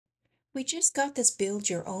We just got this build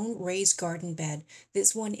your own raised garden bed.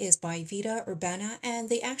 This one is by Vita Urbana and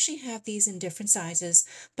they actually have these in different sizes,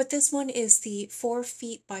 but this one is the 4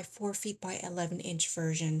 feet by 4 feet by 11-inch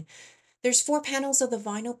version. There's four panels of the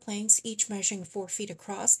vinyl planks, each measuring 4 feet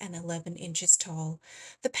across and 11 inches tall.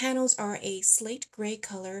 The panels are a slate gray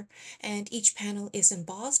color, and each panel is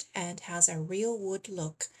embossed and has a real wood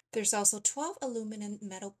look. There's also 12 aluminum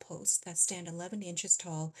metal posts that stand 11 inches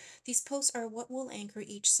tall. These posts are what will anchor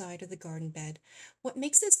each side of the garden bed. What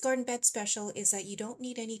makes this garden bed special is that you don't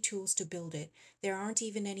need any tools to build it. There aren't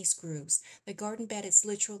even any screws. The garden bed is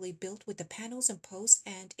literally built with the panels and posts,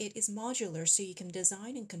 and it is modular so you can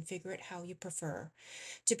design and configure it how you prefer.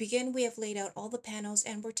 To begin, we have laid out all the panels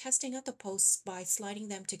and we're testing out the posts by sliding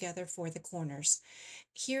them together for the corners.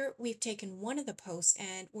 Here we've taken one of the posts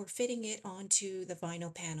and we're fitting it onto the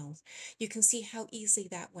vinyl panels. You can see how easily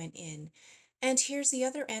that went in. And here's the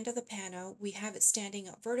other end of the panel. We have it standing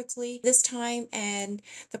up vertically this time, and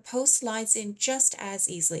the post slides in just as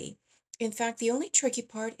easily. In fact, the only tricky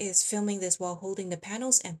part is filming this while holding the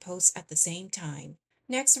panels and posts at the same time.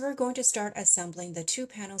 Next, we're going to start assembling the two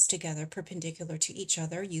panels together perpendicular to each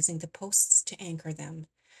other using the posts to anchor them.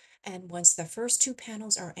 And once the first two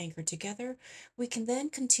panels are anchored together, we can then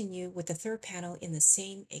continue with the third panel in the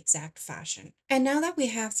same exact fashion. And now that we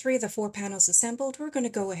have three of the four panels assembled, we're going to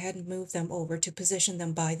go ahead and move them over to position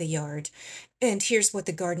them by the yard. And here's what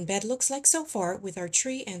the garden bed looks like so far with our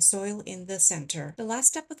tree and soil in the center. The last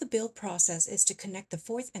step of the build process is to connect the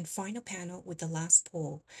fourth and final panel with the last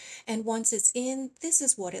pole. And once it's in, this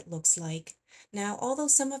is what it looks like. Now, although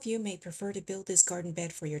some of you may prefer to build this garden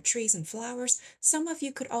bed for your trees and flowers, some of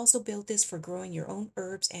you could also build this for growing your own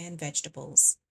herbs and vegetables.